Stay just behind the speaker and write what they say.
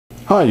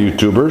Hi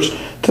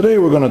YouTubers, today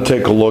we're going to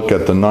take a look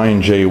at the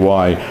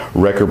 9JY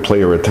record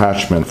player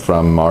attachment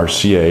from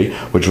RCA,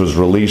 which was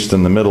released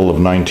in the middle of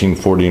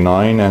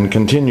 1949 and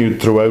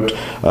continued throughout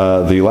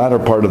the latter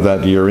part of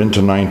that year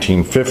into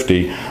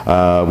 1950,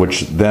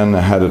 which then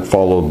had it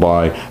followed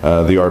by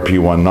the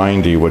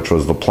RP190, which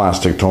was the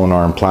plastic tone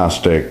arm,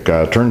 plastic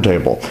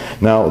turntable.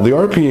 Now the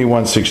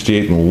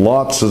RP168, and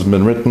lots has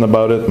been written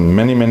about it, and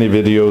many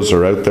videos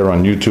are out there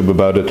on YouTube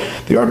about it.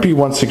 The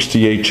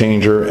RP168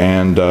 changer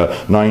and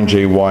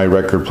 9JY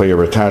record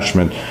player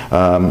attachment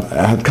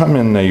had come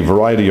in a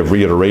variety of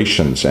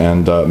reiterations,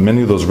 and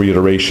many of those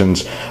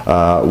reiterations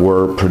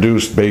were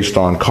produced based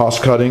on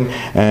cost cutting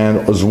and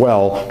as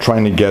well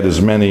trying to get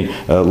as many,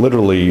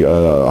 literally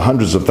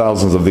hundreds of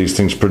thousands of these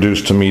things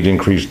produced to meet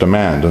increased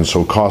demand. And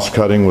so cost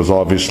cutting was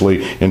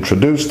obviously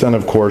introduced, and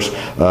of course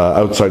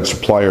outside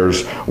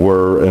suppliers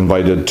were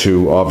invited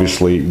to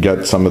obviously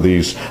get some of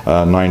these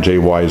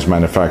 9JYs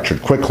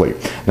manufactured quickly.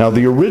 Now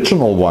the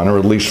original one, or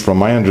at least from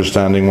my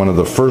understanding one of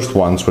the first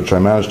ones, which I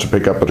managed to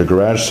pick up at a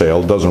garage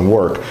sale, doesn't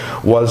work,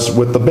 was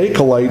with the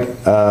Bakelite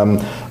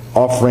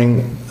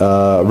offering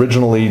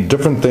originally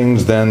different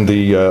things than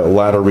the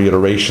latter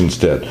reiterations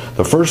did.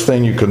 The first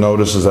thing you could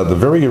notice is that the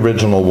very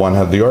original one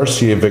had the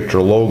RCA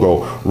Victor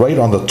logo right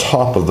on the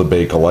top of the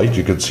Bakelite.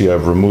 You could see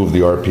I've removed the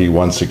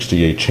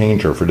RP168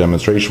 changer for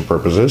demonstration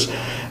purposes,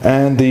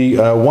 and the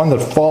one that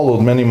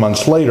followed many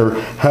months later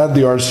had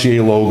the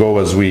RCA logo,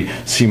 as we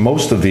see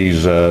most of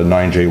these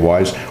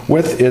 9JYs,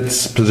 with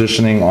its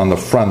positioning on the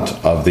front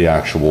of the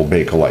actual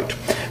Bakelite.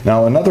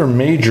 Now another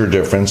major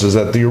difference is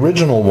that the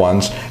original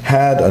ones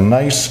had a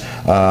nice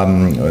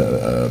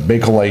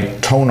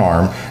Bakelite tone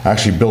arm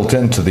actually built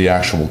into the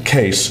actual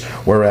case,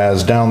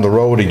 whereas down the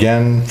road,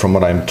 again from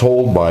what I'm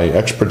told by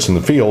experts in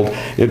the field,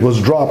 it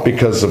was dropped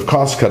because of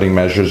cost cutting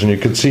measures. And you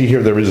can see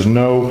here there is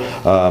no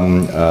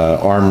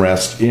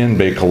armrest in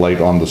Bakelite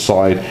on the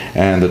side,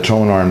 and the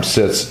tone arm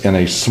sits in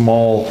a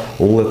small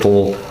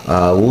little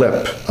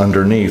lip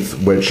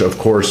underneath, which of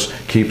course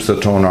keeps the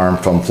tone arm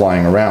from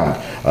flying around.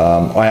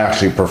 I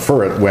actually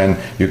prefer it when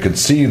you could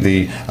see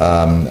the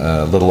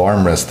little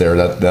armrest there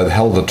that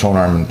held the tone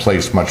arm in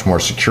place much more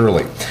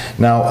securely.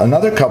 Now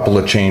another couple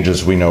of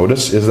changes we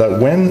notice is that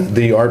when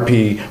the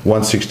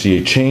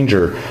RP168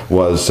 changer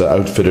was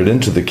outfitted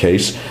into the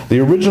case, the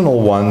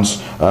original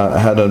ones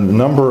had a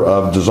number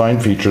of design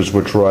features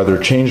which were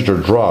either changed or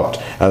dropped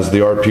as the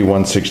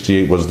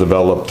RP168 was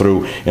developed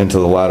through into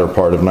the latter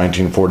part of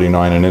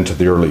 1949 and into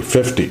the early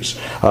 50s.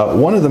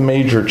 One of the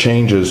major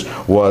changes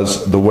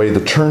was the way the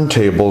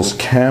turntable's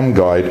cam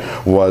guide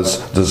was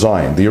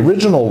designed. The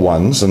original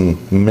ones,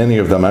 and many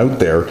of them out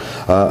there,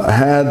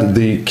 had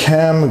the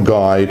cam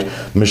guide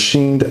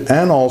machined,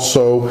 and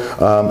also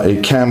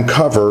a cam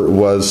cover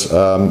was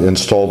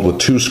installed with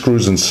 2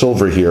 screws in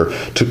silver here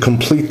to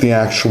complete the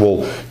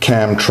actual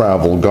cam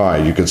travel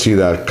guide. You can see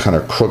that kind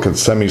of crooked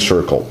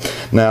semicircle.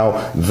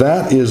 Now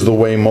that is the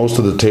way most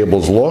of the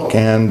tables look,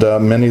 and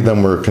many of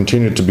them were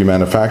continued to be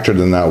manufactured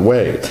in that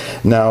way.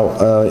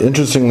 Now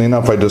interestingly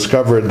enough, I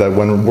discovered that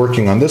when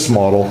working on this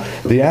model,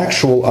 the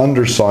actual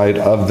underside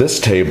of this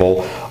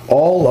table,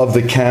 all of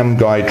the cam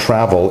guide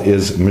travel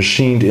is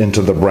machined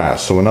into the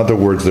brass. So in other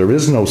words, there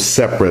is no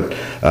separate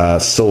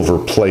silver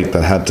plate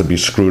that had to be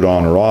screwed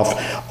on or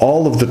off.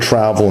 All of the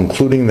travel,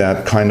 including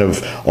that kind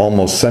of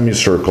almost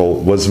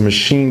semicircle, was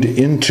machined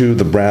into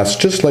the brass,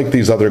 just like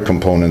these other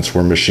components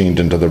were machined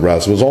into the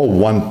brass. It was all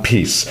one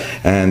piece,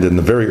 and in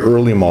the very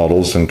early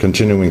models and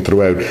continuing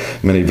throughout,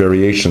 many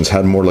variations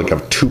had more like a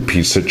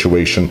 2-piece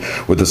situation,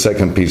 with the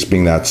second piece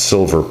being that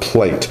silver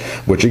plate,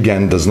 which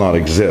again does not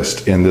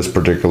exist in this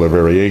particular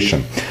variation.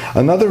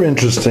 Another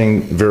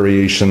interesting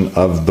variation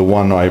of the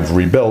one I've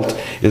rebuilt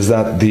is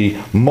that the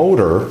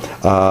motor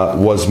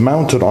was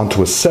mounted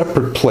onto a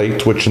separate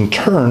plate, which in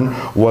turn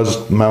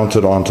was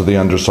mounted onto the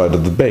underside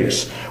of the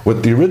base.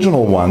 With the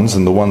original ones,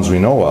 and the ones we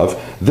know of,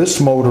 this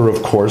motor,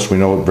 of course, we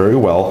know it very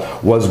well,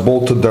 was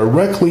bolted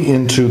directly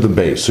into the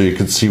base. So you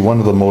can see one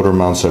of the motor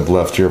mounts I've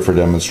left here for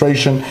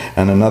demonstration,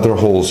 and another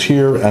hole is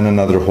here, and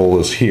another hole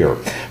is here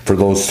for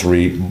those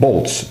 3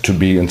 bolts to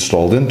be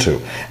installed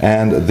into.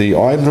 And the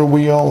idler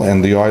wheel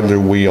and the idler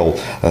wheel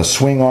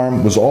swing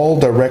arm was all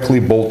directly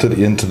bolted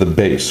into the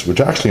base, which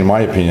actually in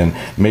my opinion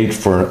made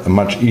for a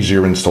much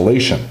easier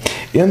installation.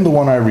 In the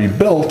one I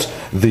rebuilt,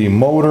 the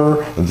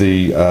motor,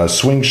 the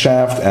swing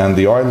shaft, and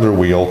the idler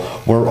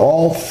wheel were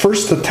all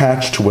first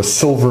attached to a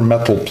silver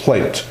metal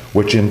plate,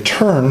 which in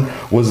turn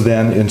was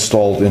then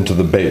installed into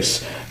the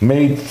base,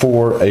 made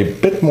for a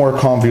bit more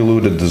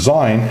convoluted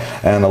design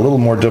and a little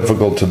more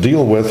difficult to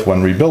deal with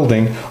when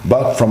rebuilding.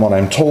 But from what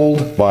I'm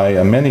told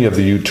by many of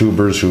the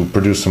YouTubers who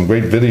produce some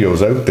great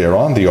videos out there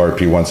on the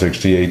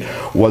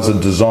RP168, was a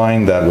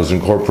design that was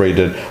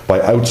incorporated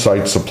by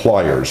outside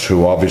suppliers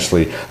who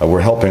obviously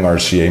were helping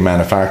RCA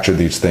manufacture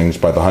these things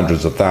by the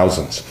hundreds of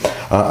thousands.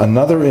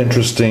 Another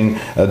interesting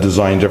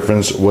design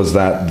difference was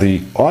that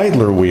the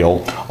idler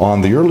wheel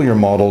on the earlier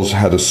models wheels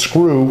had a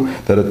screw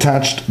that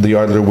attached the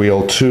idler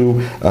wheel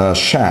to a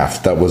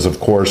shaft that was, of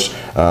course,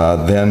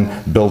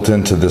 then built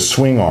into the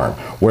swing arm.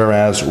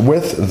 Whereas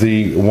with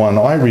the one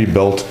I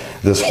rebuilt,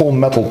 this whole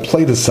metal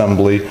plate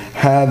assembly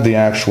had the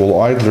actual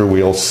idler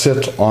wheel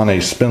sit on a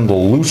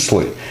spindle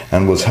loosely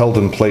and was held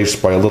in place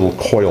by a little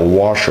coil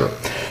washer.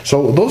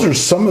 So those are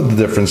some of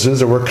the differences.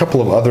 There were a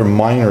couple of other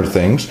minor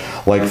things,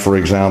 like for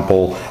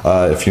example,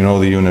 if you know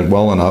the unit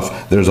well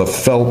enough, there's a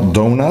felt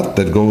donut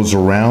that goes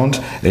around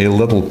a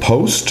little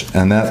post,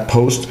 and that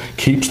post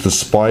keeps the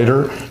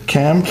spider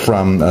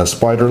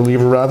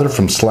lever rather,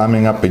 from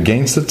slamming up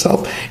against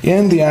itself.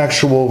 In the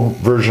actual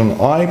version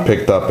I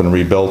picked up and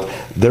rebuilt,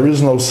 there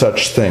is no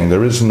such thing.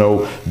 There is no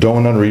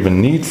donut or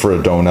even need for a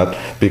donut,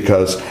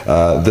 because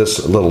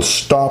this little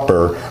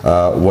stopper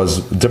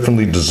was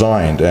differently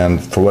designed,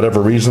 and for whatever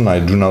reason,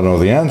 I do not know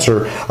the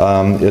answer,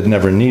 it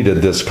never needed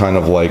this kind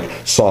of like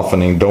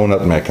softening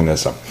donut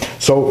mechanism.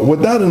 So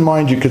with that in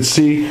mind, you could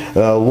see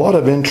a lot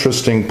of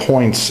interesting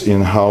points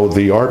in how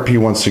the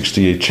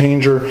RP168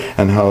 changer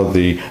and how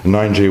the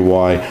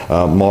 9JY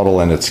model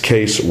and its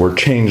case were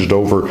changed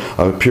over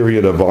a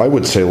period of, I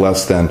would say,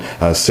 less than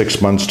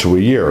 6 months to a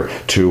year,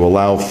 to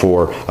allow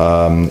for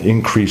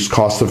increased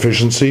cost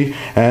efficiency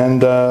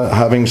and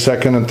having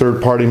second and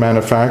third party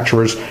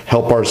manufacturers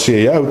help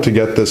RCA out to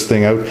get this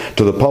thing out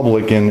to the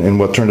public in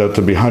what turned out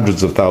to be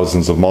hundreds of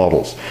thousands of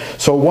models.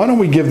 So why don't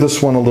we give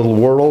this one a little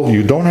whirl?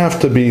 You don't have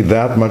to be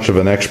that much of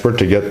an expert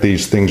to get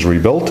these things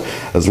rebuilt,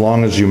 as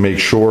long as you make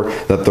sure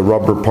that the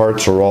rubber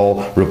parts are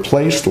all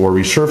replaced or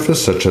resurfaced,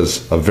 such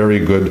as a very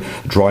good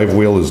drive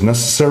wheel is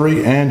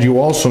necessary. And you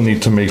also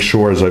need to make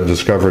sure, as I've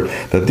discovered,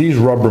 that these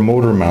rubber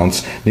motor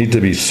mounts need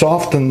to be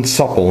soft and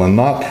supple and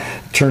not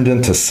turned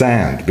into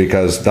sand,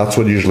 because that's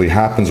what usually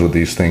happens with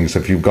these things.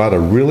 If you've got a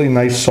really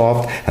nice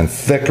soft and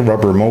thick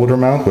rubber motor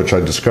mount, which I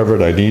discovered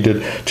I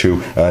needed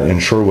to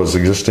ensure was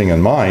existing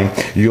in mine,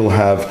 you'll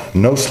have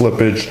no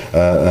slippage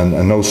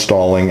and no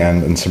stalling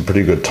and some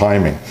pretty good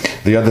timing.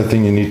 The other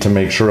thing you need to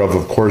make sure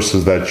of course,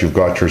 is that you've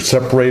got your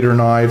separator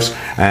knives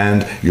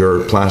and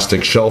your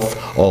plastic shelf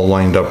all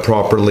lined up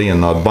properly and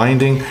not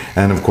binding.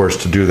 And of course,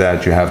 to do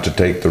that, you have to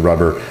take the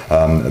rubber,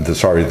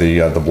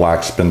 the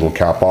black spindle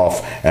cap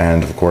off,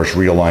 and of course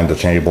realign the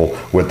table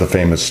with the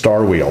famous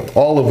star wheel,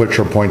 all of which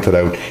are pointed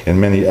out in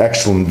many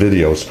excellent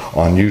videos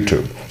on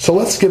YouTube. So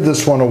let's give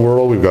this one a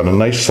whirl. We've got a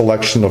nice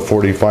selection of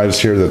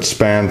 45s here that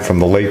span from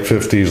the late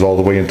 50s all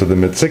the way into the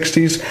mid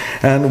 60s,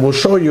 and we'll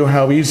show you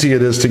how easy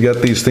it is to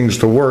get these things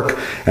to work,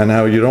 and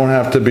how you don't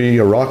have to be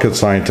a rocket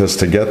scientist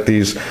to get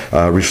these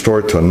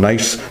restored to a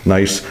nice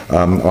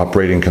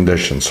operating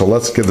condition. So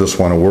let's give this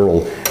one a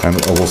whirl, and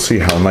we'll see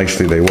how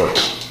nicely they work.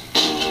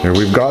 Here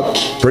we've got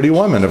Pretty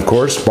Woman, of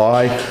course,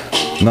 by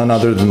none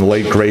other than the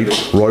late great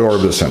Roy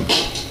Orbison.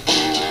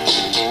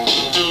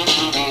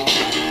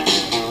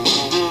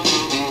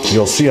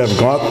 You'll see I've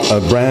got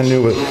a brand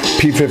new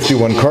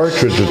P51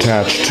 cartridge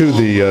attached to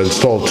the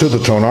installed to the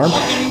tone arm,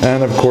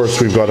 and of course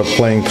we've got it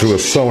playing through a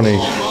Sony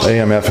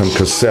AM/FM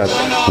cassette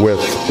with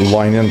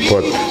line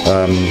input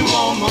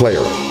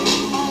player.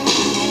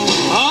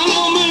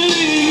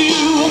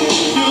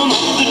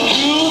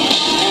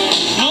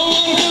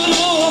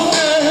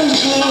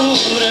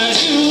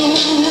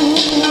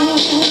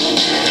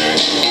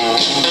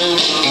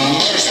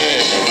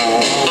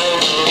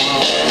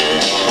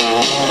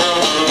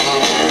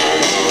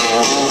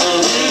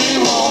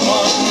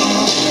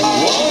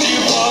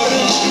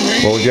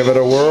 We'll give it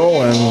a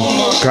whirl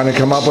and kind of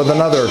come up with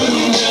another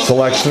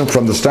selection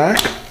from the stack.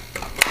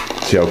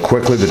 See how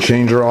quickly the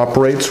changer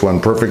operates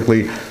when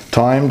perfectly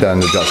timed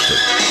and adjusted.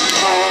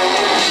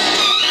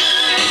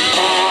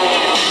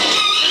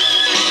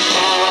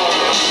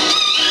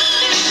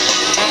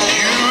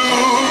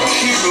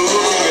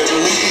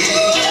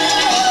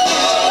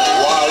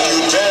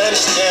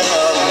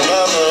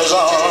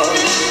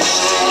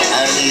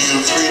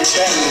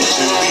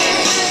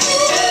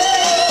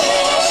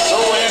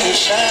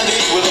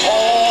 With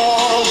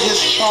all his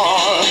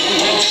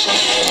charms,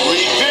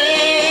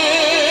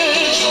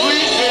 revenge,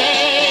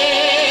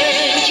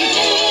 revenge.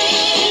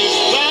 Is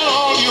that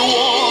all you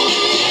want?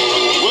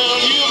 Well,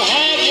 you've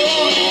had your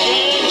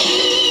revenge.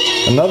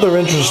 Another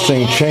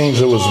interesting change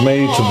that was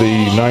made to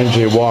the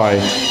 9JY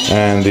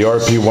and the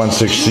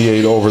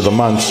RP168 over the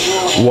months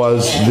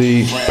was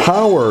the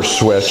power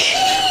switch,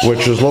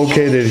 which is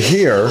located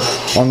here.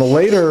 On the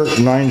later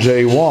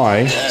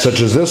 9JY, such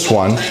as this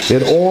one,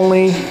 it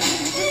only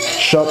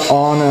shut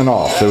on and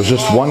off. There was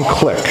just one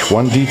click,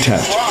 one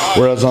detent.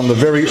 Whereas on the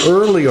very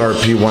early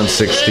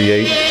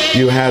RP168,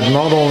 you had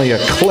not only a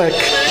click,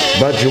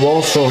 but you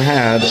also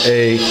had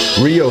a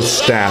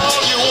rheostat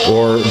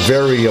or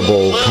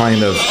variable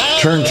kind of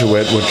turn to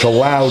it, which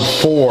allowed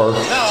for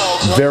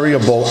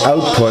variable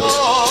output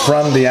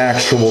from the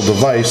actual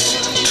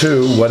device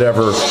to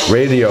whatever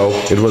radio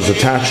it was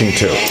attaching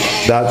to.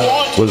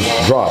 That was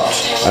dropped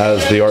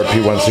as the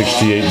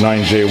RP168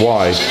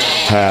 9JY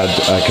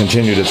had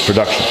continued its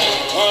production.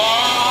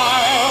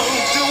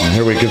 And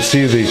here we can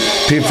see the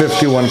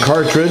P51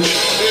 cartridge,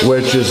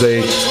 which is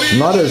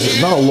not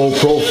a low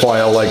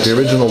profile like the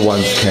original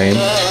ones came,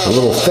 a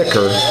little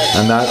thicker,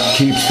 and that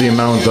keeps the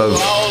amount of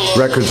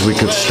records we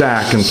could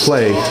stack and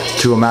play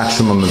to a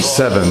maximum of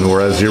 7,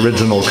 whereas the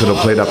original could have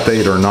played up to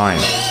 8 or 9,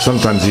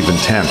 sometimes even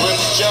 10.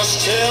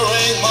 Just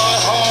tearing my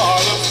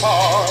heart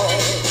apart.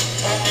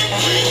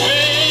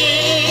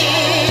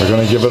 We're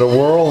going to give it a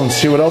whirl and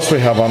see what else we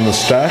have on the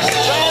stack.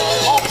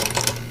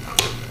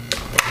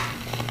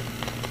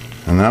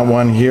 And that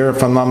one here,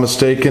 if I'm not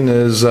mistaken,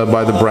 is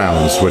by the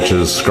Browns, which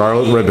is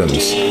Scarlet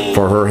Ribbons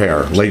for her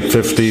hair, late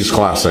 50s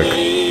classic.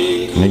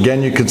 And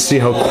again, you can see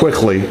how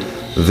quickly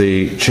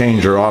the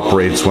changer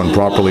operates when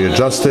properly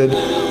adjusted,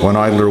 when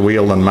idler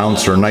wheel and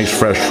mounts are nice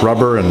fresh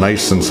rubber and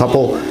nice and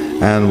supple,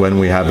 and when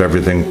we have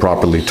everything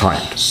properly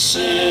timed.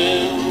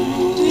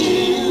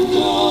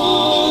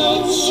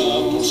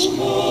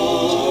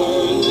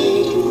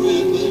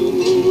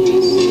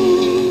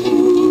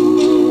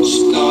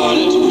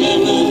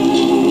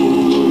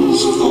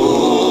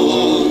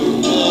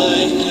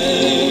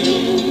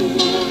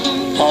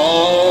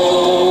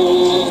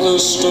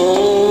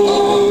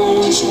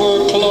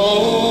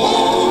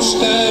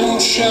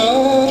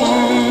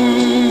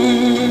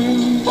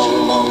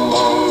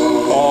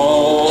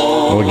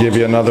 We'll give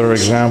you another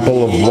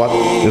example of what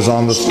is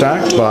on the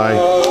stack by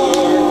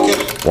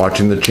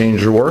watching the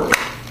changer work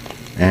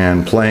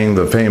and playing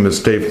the famous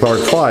Dave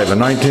Clark 5 in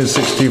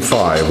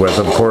 1965 with,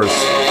 of course,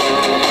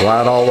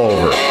 flat all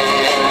over.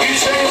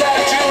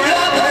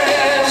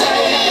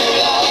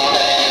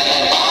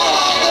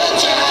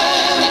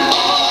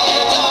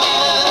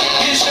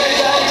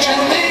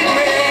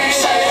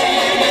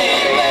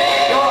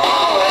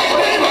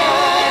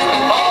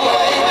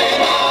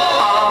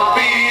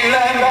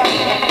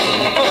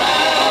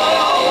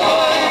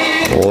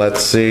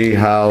 Let's see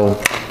how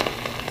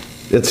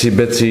itsy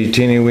bitsy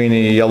teeny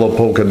weeny yellow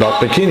polka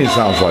dot bikini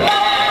sounds like.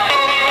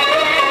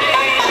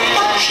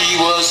 She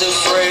was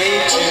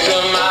afraid to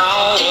come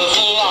out of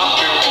the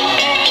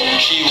locker.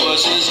 She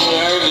was as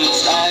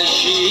nervous as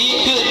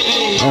she could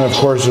be. And of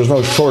course, there's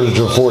no shortage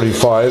of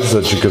 45s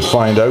that you could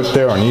find out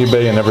there on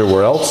eBay and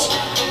everywhere else.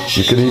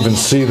 You could even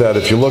see that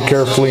if you look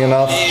carefully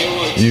enough,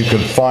 you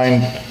could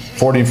find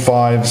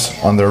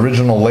 45s on the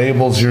original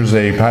labels. Here's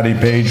a Patty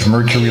Page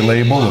Mercury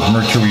label with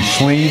Mercury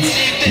sleeve.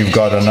 You've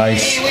got a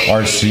nice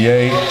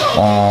RCA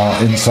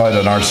inside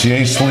an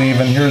RCA sleeve,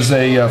 and here's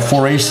a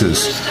Four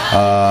Aces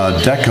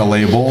Decca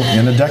label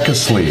in a Decca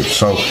sleeve.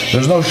 So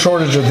there's no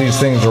shortage of these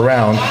things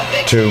around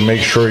to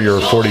make sure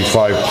your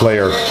 45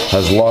 player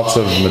has lots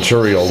of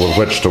material with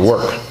which to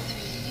work.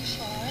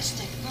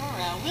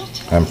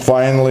 And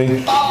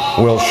finally,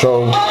 we'll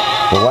show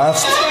the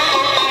last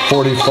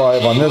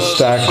 45 on this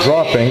stack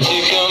dropping,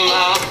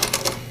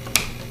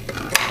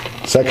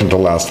 second to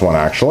last one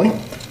actually,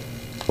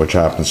 which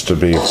happens to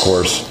be, of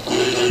course,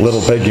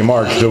 Little Peggy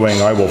March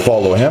doing I Will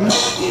Follow Him.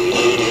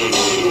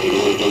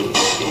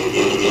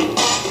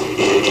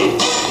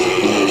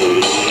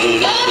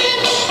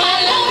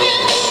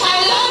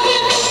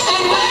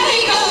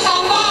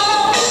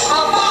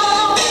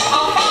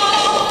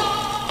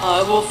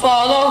 I will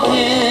follow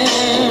him.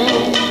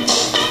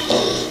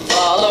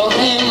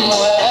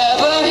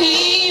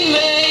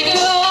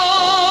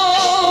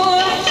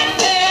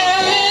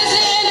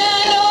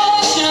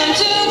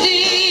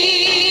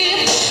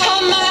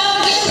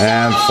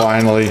 And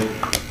finally,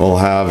 we'll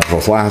have the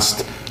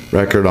last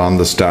record on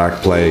the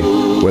stack play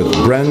with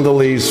Brenda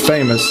Lee's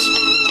famous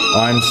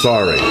I'm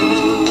Sorry.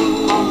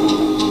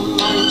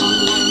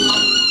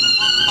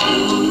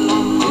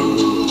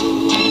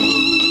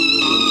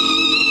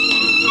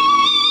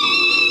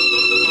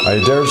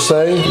 I dare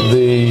say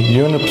the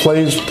unit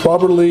plays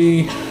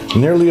probably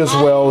nearly as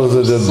well as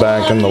it did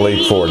back in the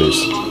late 40s.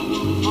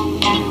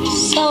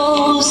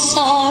 So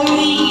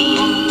sorry.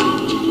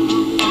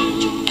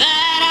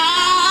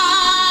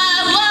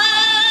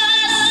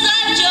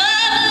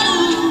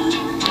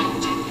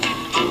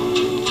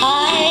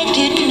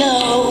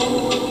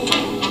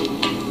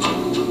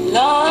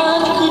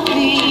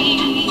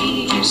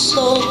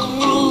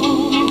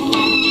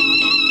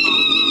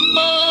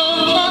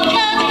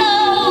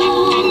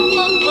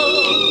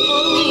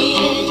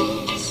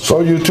 So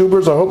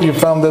YouTubers, I hope you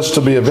found this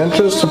to be of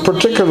interest, and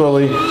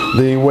particularly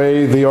the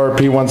way the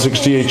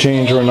RP168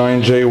 changer and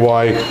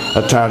 9JY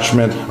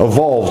attachment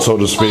evolved, so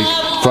to speak,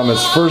 from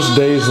its first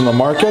days in the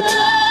market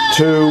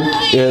to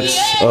its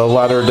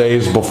latter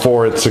days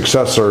before its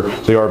successor,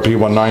 the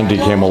RP190,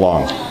 came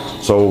along.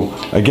 So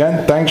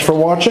again, thanks for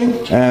watching,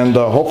 and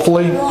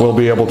hopefully we'll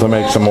be able to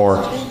make some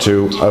more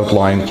to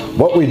outline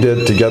what we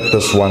did to get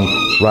this one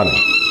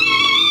running.